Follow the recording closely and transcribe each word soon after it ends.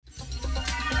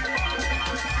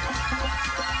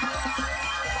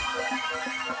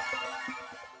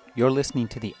You're listening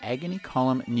to the Agony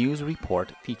Column News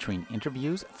Report featuring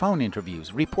interviews, phone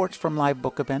interviews, reports from live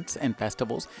book events and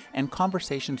festivals, and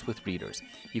conversations with readers.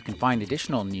 You can find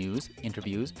additional news,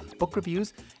 interviews, book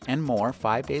reviews, and more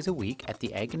 5 days a week at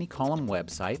the Agony Column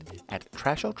website at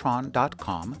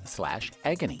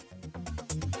trashotron.com/agony.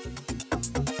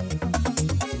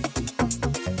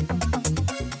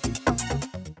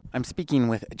 I'm speaking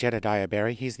with Jedediah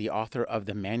Berry. He's the author of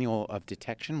the Manual of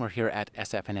Detection. We're here at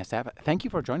SF&SF. Thank you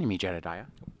for joining me, Jedediah.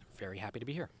 Very happy to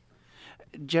be here.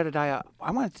 Jedediah,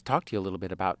 I wanted to talk to you a little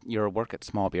bit about your work at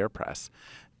Small Beer Press.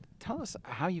 Tell us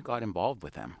how you got involved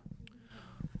with them.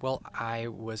 Well, I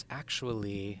was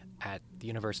actually at the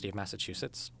University of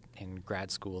Massachusetts in grad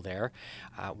school there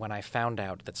when I found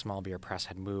out that Small Beer Press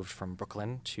had moved from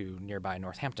Brooklyn to nearby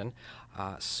Northampton.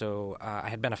 So I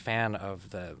had been a fan of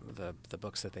the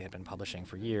books that they had been publishing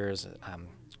for years.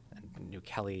 Knew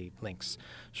Kelly Link's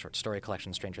short story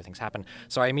collection, Stranger Things Happen.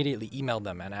 So I immediately emailed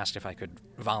them and asked if I could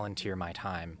volunteer my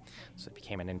time. So it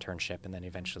became an internship, and then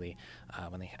eventually,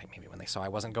 when they saw I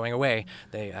wasn't going away,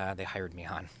 they hired me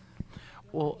on.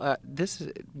 Well,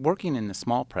 working in the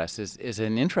small press is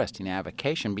an interesting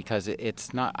avocation because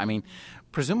it's not. I mean,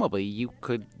 presumably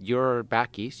you're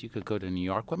back east. You could go to New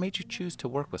York. What made you choose to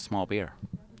work with Small Beer?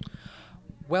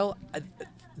 Well,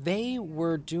 they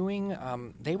were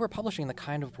publishing the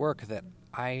kind of work that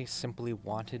I simply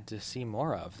wanted to see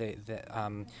more of.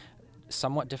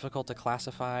 Somewhat difficult to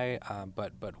classify,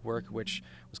 but work which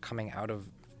was coming out of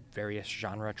various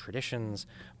genre traditions,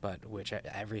 but which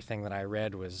everything that I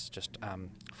read was just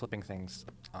flipping things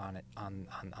on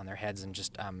their heads and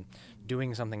just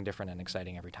doing something different and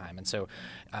exciting every time. And so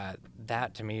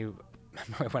that to me,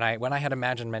 when I had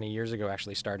imagined many years ago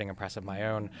actually starting a press of my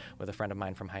own with a friend of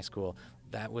mine from high school,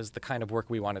 that was the kind of work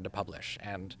we wanted to publish.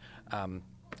 And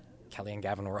Kelly and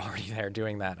Gavin were already there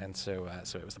doing that, and so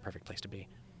it was the perfect place to be.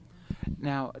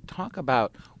 Now, talk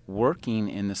about working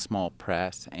in the small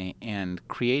press and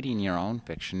creating your own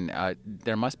fiction.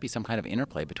 There must be some kind of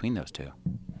interplay between those two.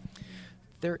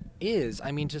 There is.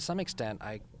 I mean, to some extent,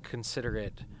 I consider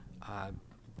it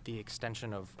the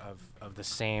extension of the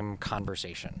same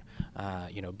conversation.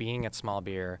 Being at Small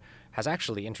Beer has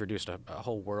actually introduced a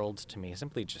whole world to me,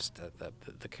 simply just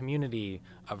the community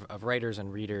of writers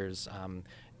and readers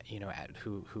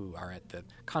who are at the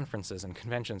conferences and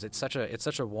conventions. It's such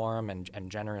a warm and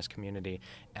generous community,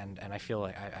 and I feel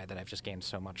like that I've just gained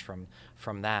so much from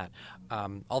that.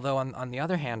 Although on the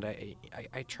other hand,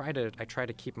 I try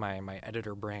to keep my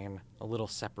editor brain a little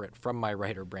separate from my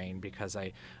writer brain, because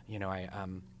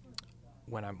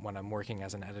when I'm working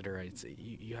as an editor,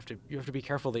 you have to be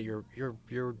careful that you're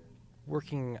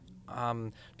working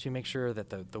to make sure that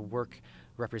the work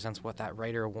represents what that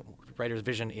writer's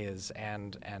vision is,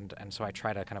 and so I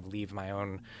try to kind of leave my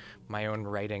own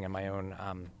writing and my own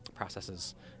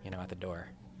processes, at the door.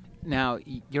 Now,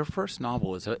 your first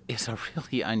novel is a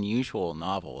really unusual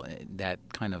novel that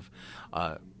kind of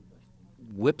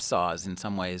whipsaws in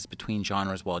some ways between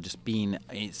genres while just being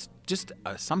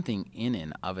something in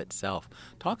and of itself.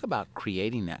 Talk about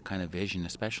creating that kind of vision,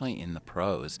 especially in the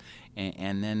prose,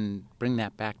 and then bring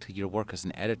that back to your work as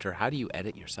an editor. How do you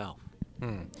edit yourself?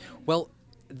 Well,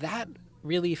 that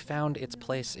really found its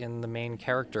place in the main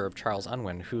character of Charles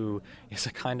Unwin, who is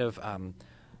a kind of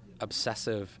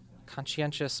obsessive,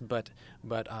 conscientious, but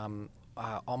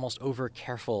almost over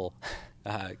careful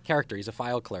character. He's a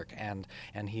file clerk, and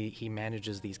he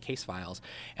manages these case files,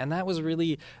 and that was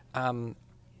really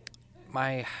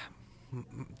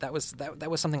that was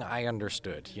something I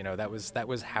understood. That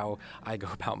was how I go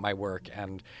about my work,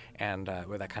 and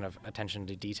with that kind of attention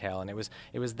to detail. And it was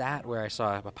that where I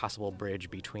saw a possible bridge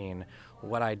between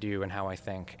what I do and how I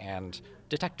think and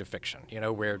detective fiction.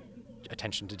 Where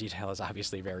attention to detail is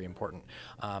obviously very important.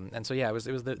 And so it was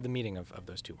the meeting of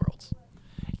those two worlds.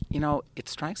 It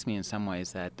strikes me in some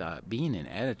ways that being an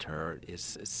editor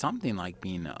is something like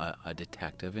being a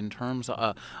detective in terms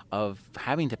of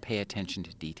having to pay attention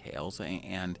to details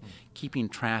and keeping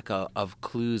track of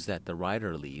clues that the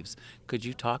writer leaves. Could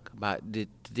you talk about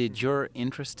did your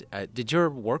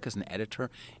work as an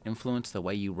editor influence the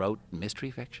way you wrote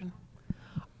mystery fiction?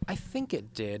 I think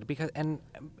it did,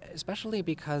 especially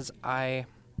because I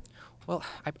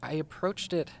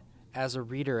approached it as a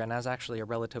reader, and as actually a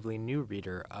relatively new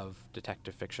reader of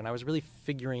detective fiction. I was really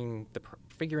figuring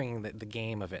the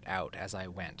game of it out as I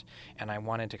went, and I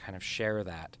wanted to kind of share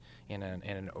that in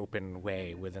an open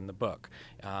way within the book,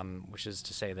 which is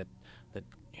to say that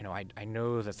I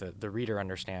know that the reader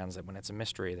understands that when it's a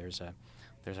mystery, there's a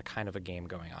kind of a game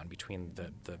going on between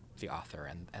the author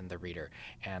and the reader.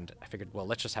 And I figured, well,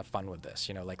 let's just have fun with this.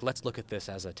 Let's look at this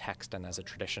as a text and as a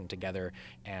tradition together,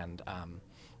 and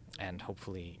and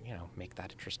hopefully make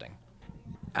that interesting.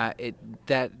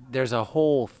 That there's a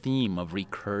whole theme of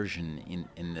recursion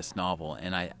in this novel,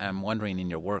 and I'm wondering in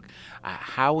your work,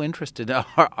 how interested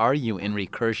are you in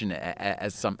recursion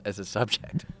as a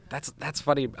subject? That's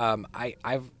funny. I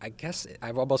guess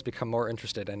I've almost become more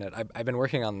interested in it. I've been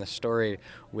working on this story,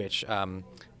 which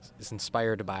is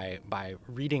inspired by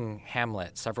reading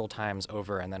Hamlet several times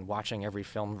over and then watching every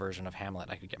film version of Hamlet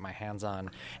I could get my hands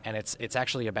on. And it's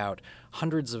actually about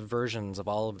hundreds of versions of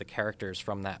all of the characters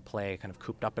from that play kind of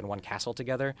cooped up in one castle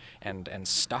together and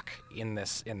stuck in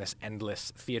this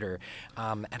endless theater.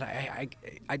 And I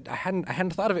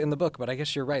hadn't thought of it in the book, but I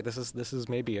guess you're right. This is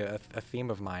maybe a theme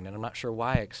of mine, and I'm not sure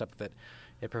why, except that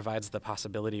it provides the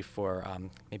possibility for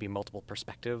maybe multiple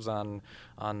perspectives on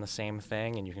the same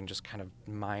thing, and you can just kind of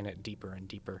mine it deeper and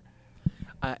deeper.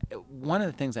 One of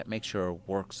the things that makes your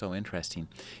work so interesting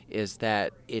is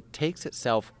that it takes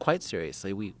itself quite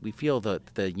seriously. We feel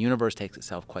that the universe takes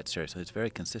itself quite seriously. It's very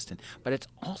consistent, but it's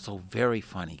also very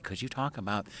funny because you talk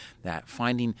about that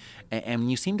finding,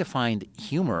 and you seem to find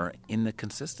humor in the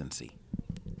consistency.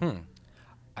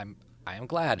 I am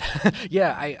glad.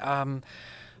 Yeah,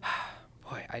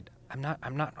 boy,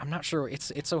 I'm not sure.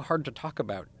 It's so hard to talk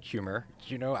about humor.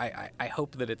 I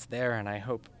hope that it's there, and I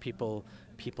hope people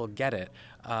get it.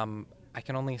 I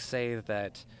can only say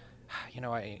that,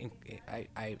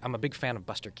 I'm a big fan of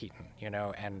Buster Keaton,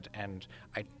 and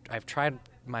I've tried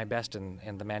my best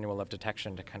in the Manual of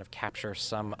Detection to kind of capture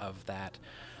some of that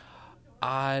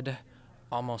odd,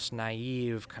 almost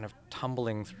naive kind of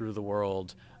tumbling through the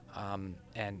world, and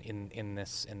in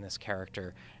this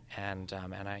character, and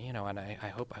I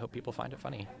hope people find it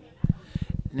funny.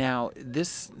 Now,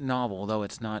 this novel, though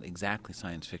it's not exactly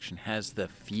science fiction, has the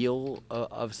feel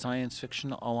of science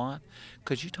fiction a lot.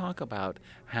 Could you talk about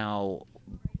how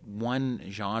one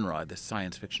genre, the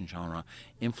science fiction genre,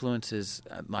 influences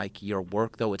like your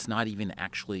work, though it's not even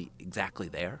actually exactly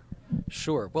there?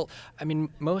 Sure. Well, I mean,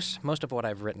 most of what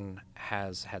I've written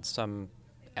has had some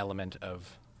element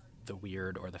of the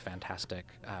weird or the fantastic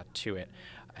to it,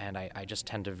 and I just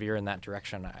tend to veer in that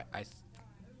direction.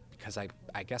 Because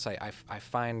I guess I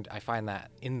find that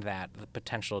in that the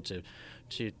potential to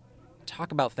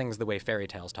talk about things the way fairy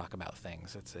tales talk about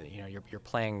things. It's you're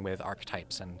playing with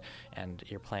archetypes and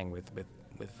you're playing with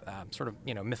sort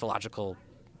of mythological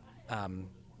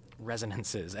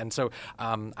resonances. And so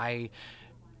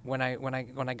when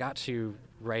I got to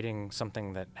writing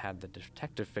something that had the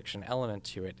detective fiction element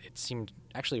to it, it seemed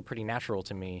actually pretty natural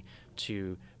to me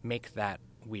to make that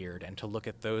weird and to look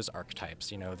at those archetypes,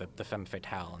 the femme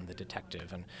fatale and the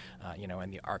detective and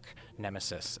and the arch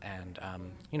nemesis, and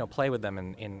play with them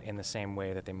in the same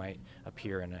way that they might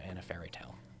appear in a fairy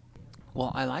tale.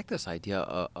 Well, I like this idea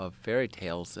of fairy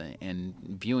tales and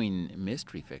viewing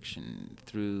mystery fiction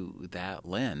through that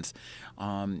lens.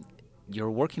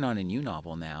 You're working on a new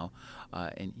novel now,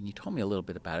 and you told me a little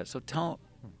bit about it. So talk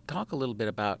a little bit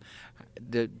about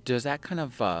does that kind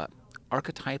of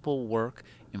archetypal work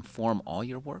inform all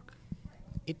your work?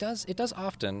 It does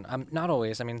often. Not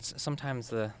always. I mean, sometimes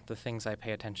the things I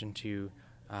pay attention to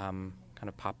kind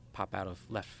of pop out of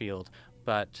left field.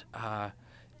 But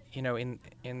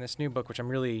in this new book, which I'm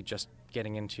really just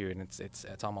getting into, and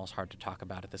it's almost hard to talk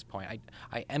about at this point,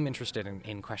 I am interested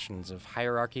in questions of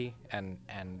hierarchy and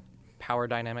power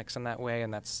dynamics in that way,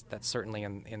 and that's certainly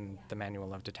in the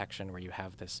Manual of Detection, where you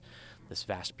have this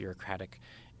vast bureaucratic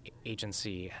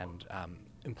agency and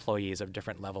employees of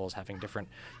different levels having different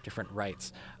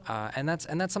rights, and that's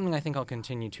something I think I'll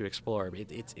continue to explore.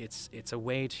 It's a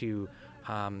way to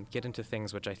get into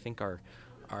things which I think are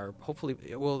hopefully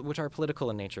which are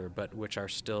political in nature, but which are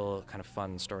still kind of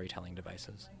fun storytelling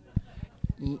devices.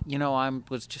 I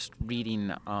was just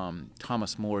reading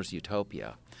Thomas More's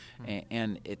Utopia,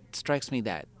 and it strikes me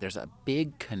that there's a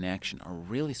big connection, a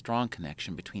really strong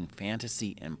connection between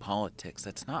fantasy and politics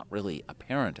that's not really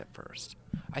apparent at first.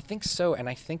 I think so, and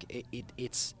I think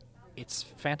it's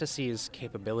fantasy's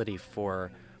capability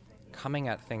for coming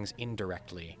at things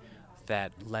indirectly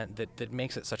that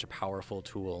makes it such a powerful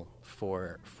tool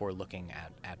for looking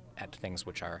at things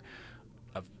which are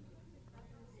of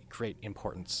great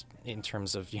importance in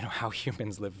terms of how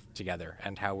humans live together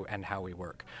and how we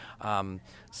work.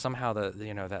 Somehow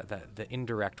the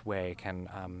indirect way can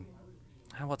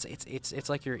it's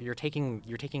like you're taking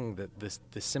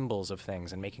the symbols of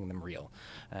things and making them real,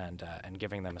 and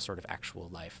giving them a sort of actual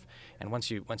life. And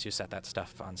once you set that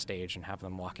stuff on stage and have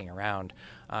them walking around,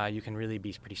 you can really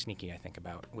be pretty sneaky, I think,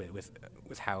 about with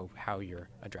how you're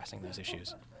addressing those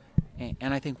issues.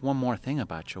 And I think one more thing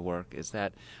about your work is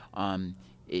that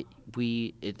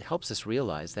it helps us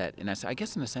realize that, and I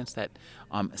guess in a sense that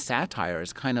satire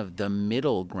is kind of the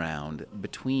middle ground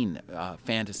between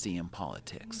fantasy and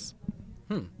politics.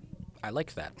 I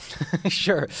like that.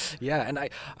 Sure, yeah, and I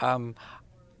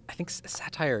think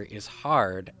satire is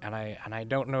hard, and I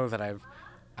don't know that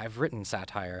I've written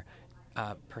satire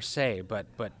per se, but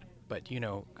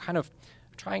kind of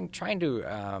trying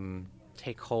to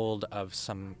take hold of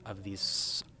some of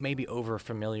these maybe over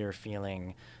familiar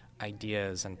feeling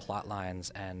ideas and plot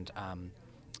lines, and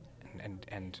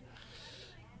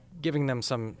giving them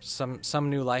some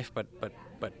new life, but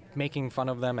making fun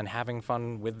of them and having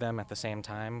fun with them at the same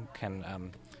time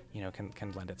can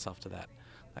lend itself to that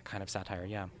kind of satire.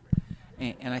 Yeah.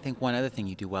 And I think one other thing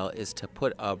you do well is to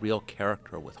put a real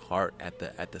character with heart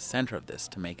at the center of this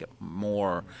to make it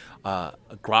more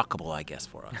grokkable, I guess,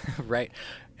 for us. Right.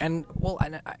 And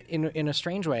in a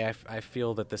strange way, I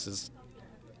feel that this is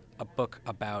a book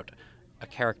about a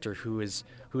character who is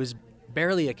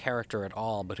barely a character at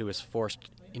all, but who is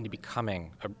forced into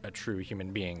becoming a true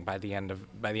human being by the end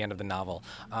of the novel.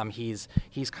 He's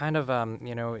kind of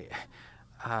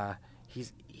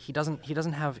he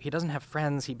doesn't have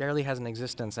friends. He barely has an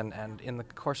existence, and in the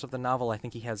course of the novel, I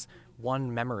think he has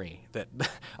one memory that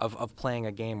of playing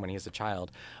a game when he was a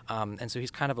child, and so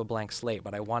he's kind of a blank slate.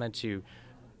 But I wanted to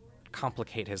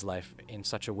complicate his life in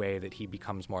such a way that he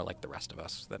becomes more like the rest of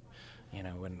us. That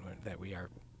that we are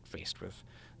faced with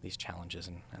these challenges,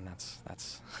 and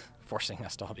that's forcing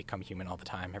us to all become human all the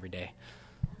time, every day.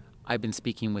 I've been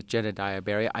speaking with Jedediah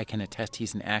Barry. I can attest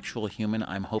he's an actual human.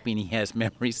 I'm hoping he has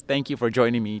memories. Thank you for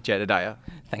joining me, Jedediah.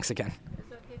 Thanks again.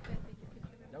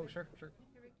 No, sure.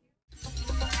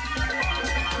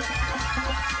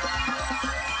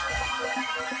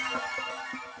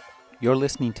 You're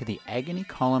listening to the Agony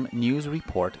Column News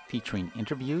Report, featuring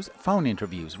interviews, phone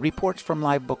interviews, reports from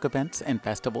live book events and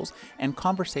festivals, and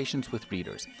conversations with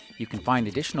readers. You can find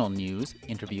additional news,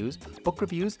 interviews, book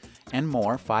reviews, and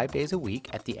more 5 days a week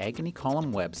at the Agony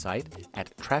Column website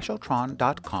at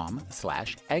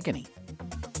trashotron.com/agony.